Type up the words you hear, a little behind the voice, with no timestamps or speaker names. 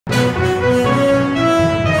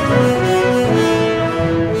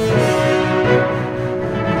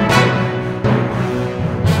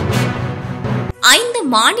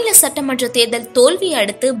மாநில சட்டமன்ற தேர்தல் தோல்வியை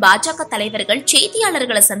அடுத்து பாஜக தலைவர்கள்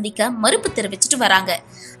செய்தியாளர்களை சந்திக்க மறுப்பு தெரிவிச்சிட்டு வராங்க.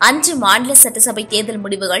 5 மாநில சட்டசபை தேர்தல்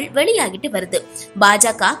முடிவுகள் வெளியாகிட்டு வருது.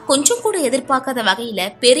 பாஜக கொஞ்சம் கூட எதிர்பார்க்காத வகையில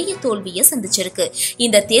பெரிய தோல்வியை சந்திச்சிருக்கு.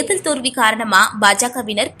 இந்த தேர்தல் தோல்வி காரணமா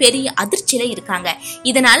பாஜகவினர் பெரிய அதிர்ச்சியில இருக்காங்க.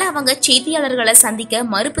 இதனால அவங்க செய்தியாளர்களை சந்திக்க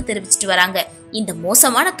மறுப்பு தெரிவிச்சிட்டு வராங்க. இந்த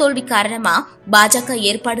மோசமான தோல்வி காரணமா பாஜக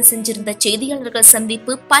ஏற்பாடு செஞ்சிருந்த செய்தியாளர்கள்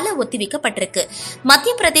சந்திப்பு பல ஒத்திவைக்கப்பட்டிருக்கு.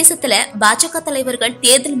 மத்திய பிரதேசத்துல பாஜக தலைவர்கள்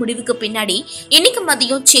தேர்தல் முடிவுக்கு பின்னாடி இன்னைக்கு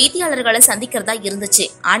மதியம் செய்தியாளர்களை சந்திக்கிறதா இருந்துச்சு.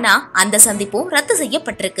 ஆனா அந்த சந்திப்பும் ரத்து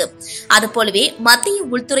செய்யப்பட்டிருக்கு. அது போலவே மத்திய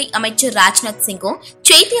உள்துறை அமைச்சர் ராஜ்நாத் சிங்கும்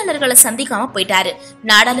செய்தியாளர்களை சந்திக்காம போயிட்டாரு.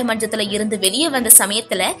 நாடாளுமன்றத்துல இருந்து வெளியே வந்த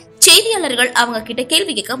சமயத்துல செய்தியாளர்கள் அவங்க கிட்ட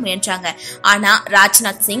கேள்வி கேட்க முயன்றாங்க. ஆனா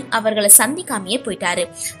ராஜ்நாத் சிங் அவர்களை சந்திக்காமையே போயிட்டாரு.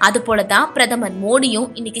 அது போலதான் பிரதமர் மோடியும்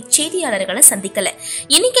இன்னைக்கு செய்தியாளர்களை சந்திக்கல.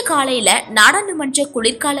 இன்னைக்கு காலையில நாடாளுமன்ற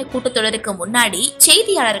குளிர்கால கூட்டத்தொடருக்கு முன்னாடி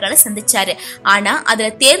செய்தியாளர்களை சந்திச்சாரு. ஆனா அதுல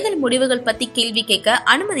தேர்தல் முடிவுகள் பத்தி கேள்வி கேட்க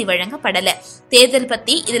அனுமதி வழங்கப்படல. தேர்தல்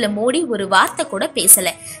பத்தி இதுல மோடி ஒரு வார்த்தை கூட பேசல.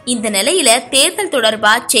 இந்த நிலையில தேர்தல்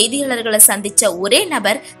தொடர்பா செய்தியாளர்களை சந்திச்ச ஒரே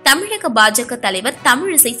நபர் தமிழக பாஜக தலைவர்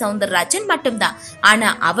தமிழிசை சவுந்தரராஜன் மட்டும்தான். ஆனா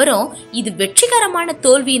அவரும் இது வெற்றிகரமான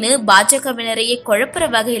தோல்வின்னு பாஜகவினரையே குழப்புற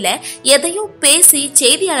வகையில எதையோ பேசி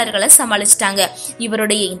செய்தியாளர்களை சமாளிச்சிட்டாங்க.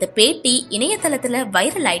 இவருடைய இந்த பேட்டி இணையதளத்துல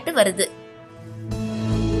வைரல் ஆயிட்டு வருது.